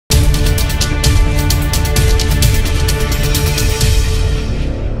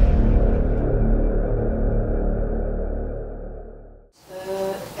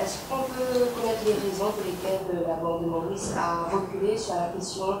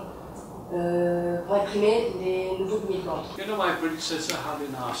l'édition pour imprimer les nouveaux billets de banque. You know, my predecessor had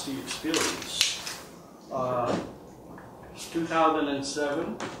a nasty experience.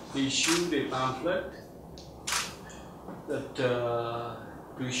 2007, he issued a pamphlet that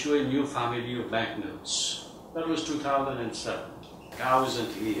to issue a new family of banknotes. That was 2007. I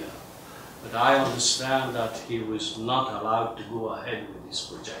wasn't here, but I understand that he was not allowed to go ahead with this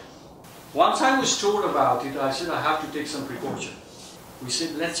project. Once I was told about it, I said I have to take some precaution. We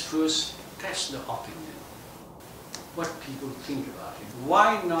said, let's first test the opinion, what people think about it.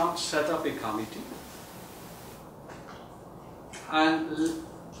 Why not set up a committee and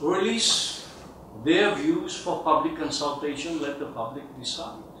release their views for public consultation, let the public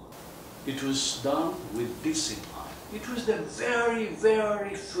decide. It was done with this in mind. It was the very,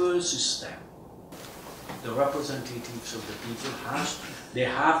 very first step. The representatives of the people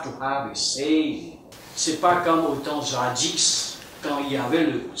have to have a say. C'est pas comme au temps jadis, quand il y avait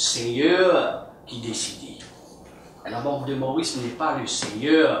le seigneur qui décidait. La Banque de Maurice n'est pas le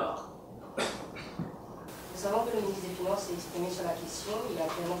seigneur. Nous savons que le ministre des Finances s'est exprimé sur la question. Il a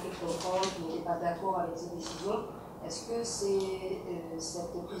clairement fait comprendre qu'il n'était pas d'accord avec cette décision. Est-ce que c'est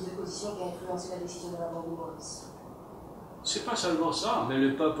cette prise de position qui a influencé la décision de la Banque de Maurice? C'est pas seulement ça, mais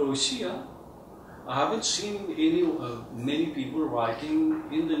le peuple aussi. Hein? I haven't seen many people writing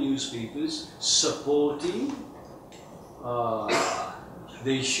in the newspapers supporting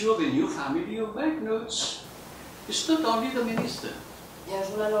the issue of a new family of banknotes. It's not only the minister. Il y a un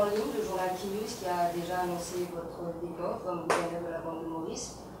journal en ligne, le journal News, qui a déjà annoncé votre départ comme gouverneur de la Banque de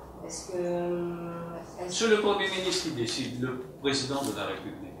Maurice. Est-ce que... C'est le Premier ministre qui décide, le président de la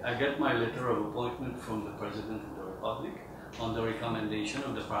République. I get my letter of appointment from the President of the Republic on the recommendation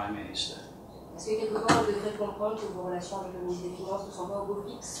of the Prime Minister. Est-ce que quelque part on devrait comprendre que vos relations avec le ministre des Finances ne sont pas au beau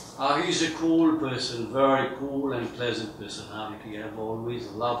fixe? He's a cool person, very cool and pleasant personality. I've always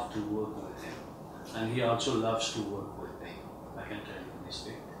loved to work with him. And he also loves to work with me. I can tell you this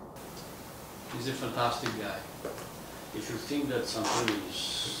thing. He's a fantastic guy. If you think that something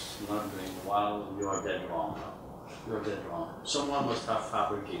is not going well, you are dead wrong. You are dead wrong. Someone must have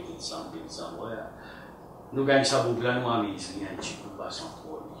fabricated something somewhere. Nous gagnons ça pour plein de ici, un petit peu Basant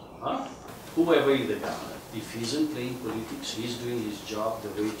Roi. Huh? Whoever is the governor, if he isn't playing politics, he's doing his job the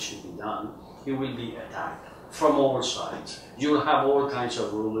way it should be done, he will be attacked from all sides. You will have all kinds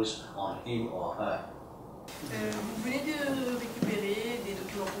of rumors on him or her. Vous venez de récupérer des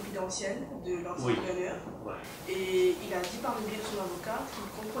documents confidentiels de l'ancien gouverneur, et il a dit par le biais de son avocat qu'il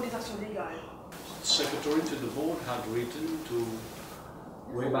comprend des actions légales. The secretary to the board had written to,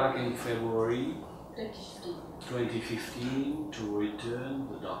 way back in February 2015, to return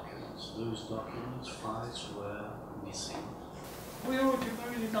the documents. Those documents, files were missing. We wrote a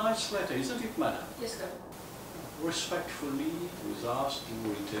very nice letter, isn't it, madam? Yes, sir. Respectfully was asked to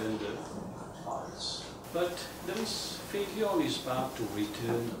return the files. But there was failure on his part to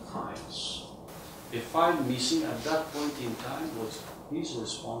return the files. A file missing at that point in time was his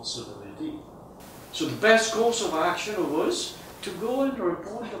responsibility. So the best course of action was to go and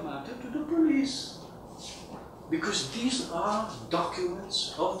report the matter to the police. Because these are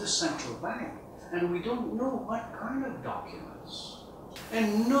documents of the central bank, and we don't know what kind of documents.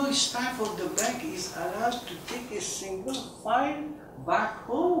 And no staff of the bank is allowed to take a single file back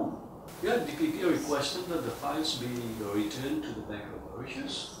home. Yeah, DPP requested that the files be returned to the Bank of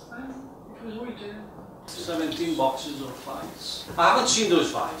Mauritius, and it was returned. 17 boxes of files. I haven't seen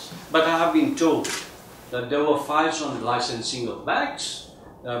those files, but I have been told that there were files on the licensing of banks.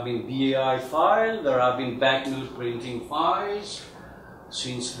 There have been BAI files, there have been banknote printing files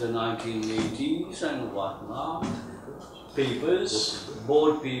since the 1980s and whatnot. Papers,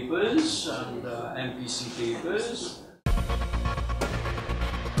 board papers and MPC papers.